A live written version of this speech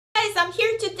guys, I'm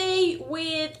here today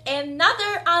with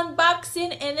another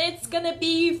unboxing, and it's gonna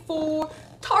be for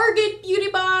Target Beauty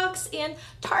Box. And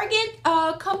Target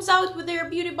comes out with their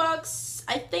beauty box,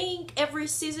 I think, every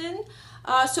season,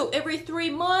 so every 3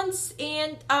 months.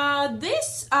 And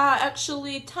this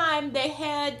actually time they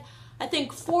had, I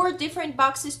think, 4 different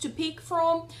boxes to pick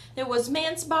from. There was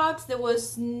men's box, there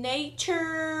was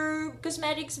nature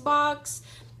cosmetics box,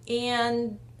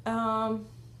 and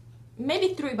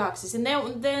maybe 3 boxes, and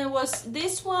then was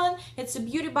this one. It's a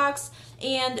beauty box,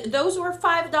 and those were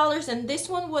 $5, and this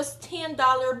one was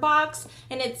 $10 box,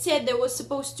 and it said there was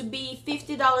supposed to be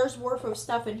 $50 worth of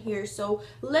stuff in here. So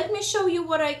let me show you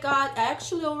what I got. I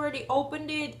actually already opened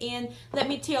it, and let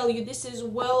me tell you, this is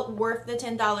well worth the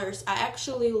 $10. I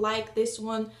actually like this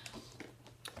one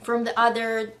from the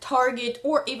other Target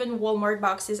or even Walmart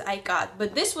boxes I got,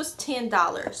 but this was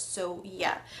 $10, so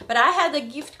yeah. But I had a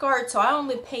gift card, so I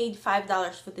only paid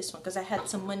 $5 for this one because I had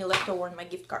some money left over on my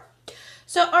gift card.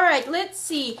 So all right, let's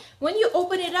see. When you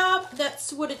open it up,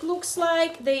 that's what it looks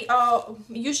like. They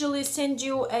usually send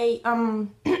you a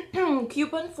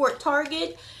coupon for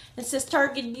Target. It says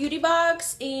Target Beauty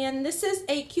Box, and this is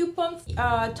a coupon,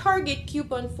 Target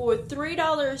coupon for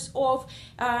 $3 off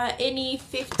any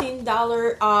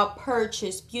 $15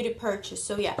 purchase, beauty purchase.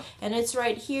 So yeah, and it's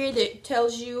right here that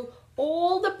tells you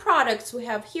all the products we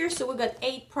have here. So we got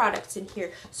 8 products in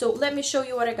here. So let me show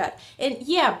you what I got. And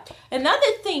yeah,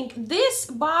 another thing, this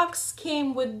box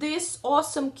came with this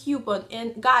awesome coupon.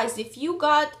 And guys, if you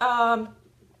got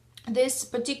this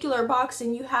particular box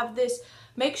and you have this,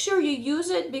 make sure you use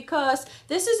it, because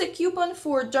this is a coupon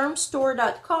for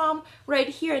dermstore.com right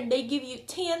here, and they give you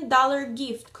 $10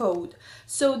 gift code.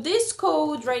 So this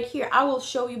code right here, I will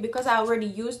show you because I already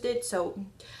used it. So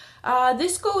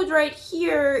this code right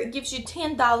here gives you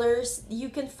 $10. You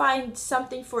can find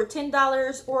something for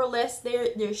 $10 or less.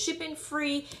 They're shipping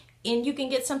free, and you can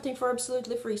get something for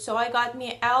absolutely free. So I got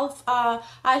me e.l.f.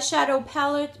 eyeshadow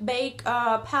palette, bake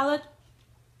palette,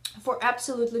 for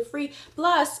absolutely free.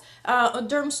 Plus on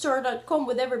dermstore.com,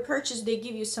 with every purchase they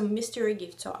give you some mystery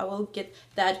gift, so I will get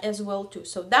that as well too.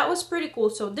 So that was pretty cool.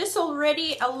 So this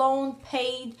already alone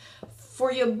paid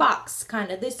for your box,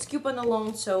 kind of, this coupon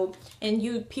alone. So, and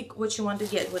you pick what you want to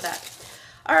get with that.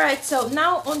 All right, so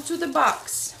now onto the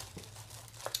box.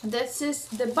 This is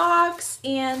the box,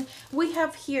 and we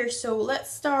have here, so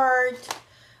let's start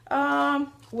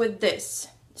with this.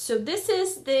 So this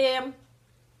is the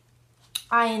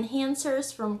eye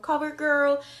enhancers from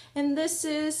CoverGirl, and this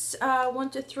is 1,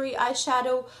 2, 3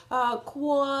 eyeshadow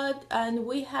quad. And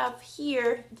we have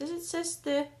here, this says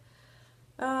the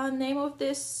name of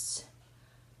this,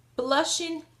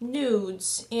 Blushing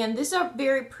Nudes, and these are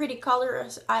very pretty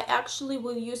colors. I actually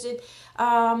will use it.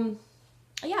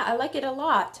 Yeah, I like it a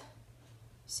lot.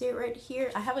 See it right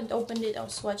here? I haven't opened it or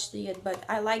swatched it yet, but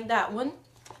I like that one.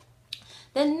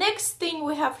 The next thing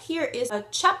we have here is a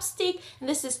chapstick, and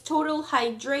this is Total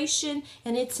Hydration,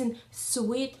 and it's in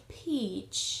Sweet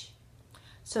Peach.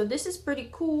 So this is pretty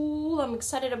cool. I'm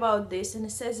excited about this, and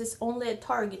it says it's only at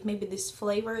Target. Maybe this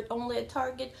flavor only at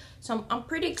Target. So I'm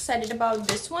pretty excited about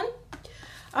this one.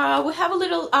 We have a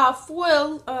little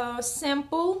foil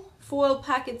sample, foil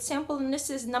packet sample, and this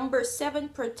is number 7,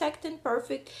 Protecting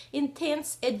Perfect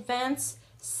Intense Advanced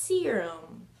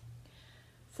Serum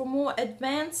for more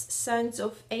advanced signs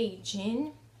of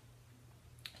aging.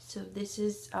 So this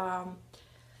is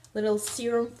little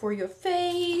serum for your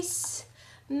face.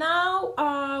 Now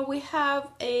we have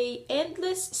a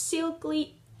endless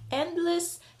silky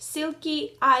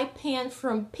eye pen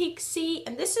from Pixi,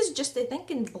 and this is just, I think,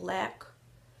 in black.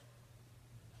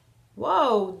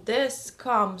 Whoa, this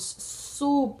comes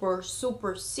super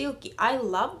silky. I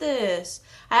love this.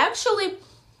 I actually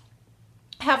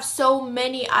have so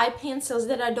many eye pencils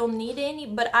that I don't need any,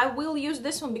 but I will use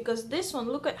this one because this one,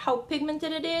 look at how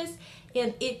pigmented it is,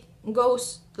 and it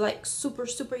goes like super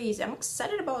easy. I'm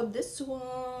excited about this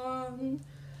one,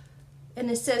 and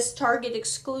it says Target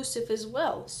exclusive as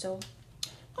well, so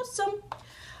awesome.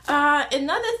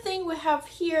 Another thing we have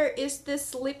here is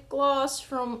this lip gloss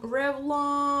from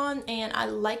Revlon, and I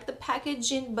like the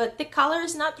packaging, but the color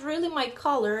is not really my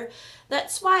color.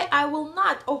 That's why I will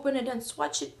not open it and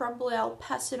swatch it. Probably I'll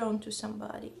pass it on to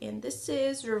somebody. And this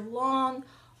is Revlon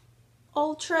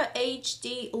Ultra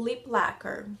HD Lip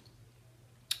Lacquer.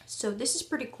 So this is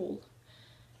pretty cool.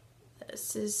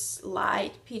 This is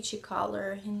light peachy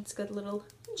color, and it's got a little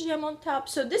gem on top.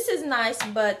 So this is nice,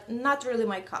 but not really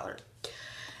my color.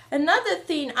 Another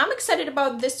thing, I'm excited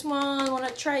about this one. I want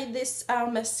to try this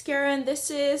mascara, and this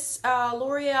is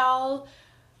L'Oreal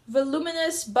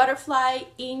Voluminous Butterfly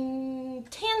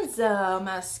Intenza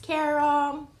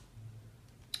Mascara.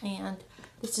 And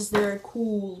This is their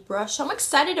cool brush. I'm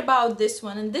excited about this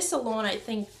one, and this alone I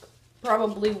think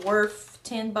probably worth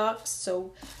 10 bucks,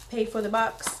 so pay for the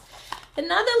box.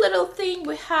 Another little thing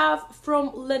we have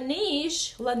from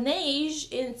Laneige. Laneige,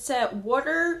 it's a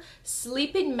water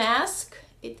sleeping mask.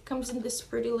 It comes in this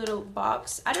pretty little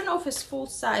box. I don't know if it's full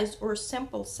size or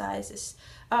sample size. It's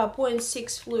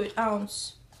 0.6 fluid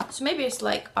ounce. So maybe it's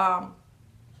like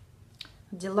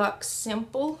deluxe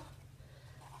simple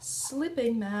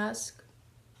sleeping mask.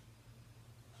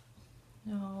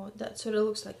 No, that's what it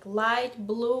looks like. Light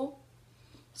blue.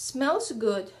 Smells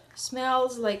good.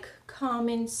 Smells like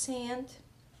calming scent.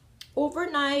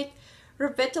 Overnight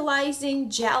revitalizing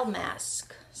gel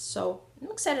mask. So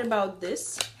I'm excited about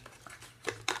this.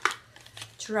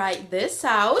 Try this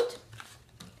out.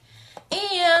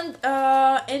 And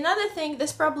another thing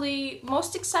that's probably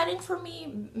most exciting for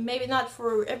me, maybe not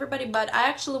for everybody, but I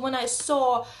actually, when I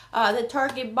saw the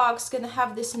Target box gonna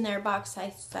have this in their box,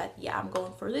 I said, yeah, I'm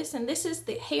going for this. And this is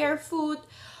the hair food.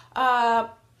 And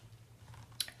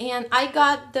I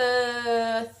got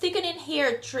the thickening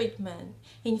hair treatment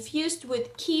infused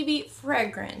with kiwi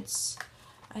fragrance.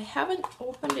 I haven't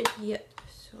opened it yet,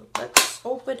 so let's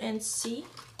open and see.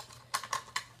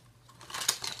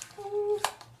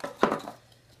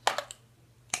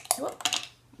 Well,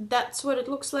 that's what it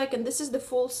looks like, and this is the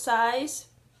full size.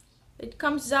 It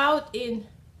comes out in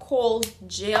cold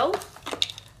gel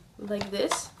like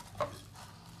this.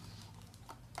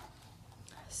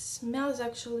 Smells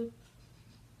actually,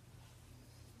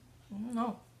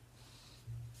 no,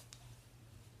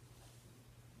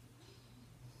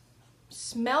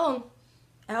 smell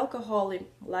alcohol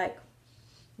like,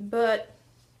 but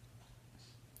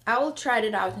I will try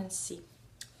it out and see.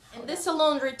 And this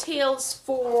alone retails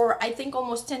for, I think,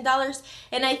 almost $10.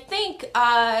 And I think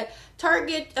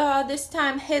Target this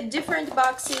time had different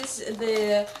boxes.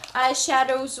 The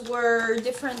eyeshadows were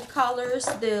different colors.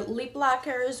 The lip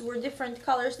lockers were different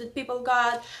colors that people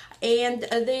got. And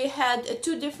they had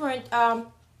two different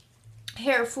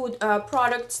hair food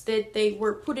products that they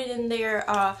were putting in their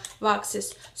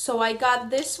boxes. So I got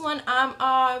this one.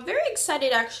 I'm very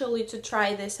excited actually to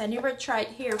try this. I never tried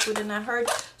hair food and I heard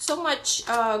so much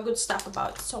good stuff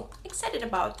about it. So excited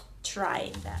about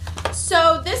trying that.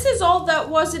 So this is all that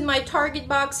was in my Target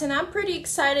box, and I'm pretty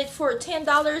excited for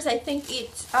 $10. I think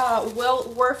it's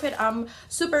well worth it. I'm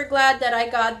super glad that I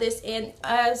got this, and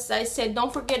as I said,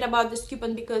 don't forget about this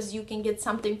coupon because you can get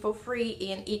something for free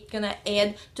and it's gonna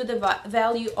add to the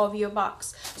value of your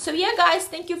box. So yeah guys,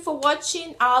 thank you for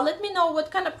watching. Let me know what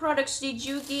kind of products did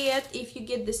you get, if you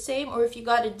get the same or if you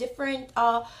got a different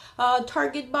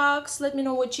Target box. Let me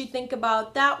know what you think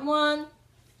about that one.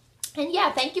 And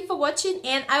yeah, thank you for watching,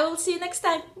 and I will see you next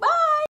time. Bye!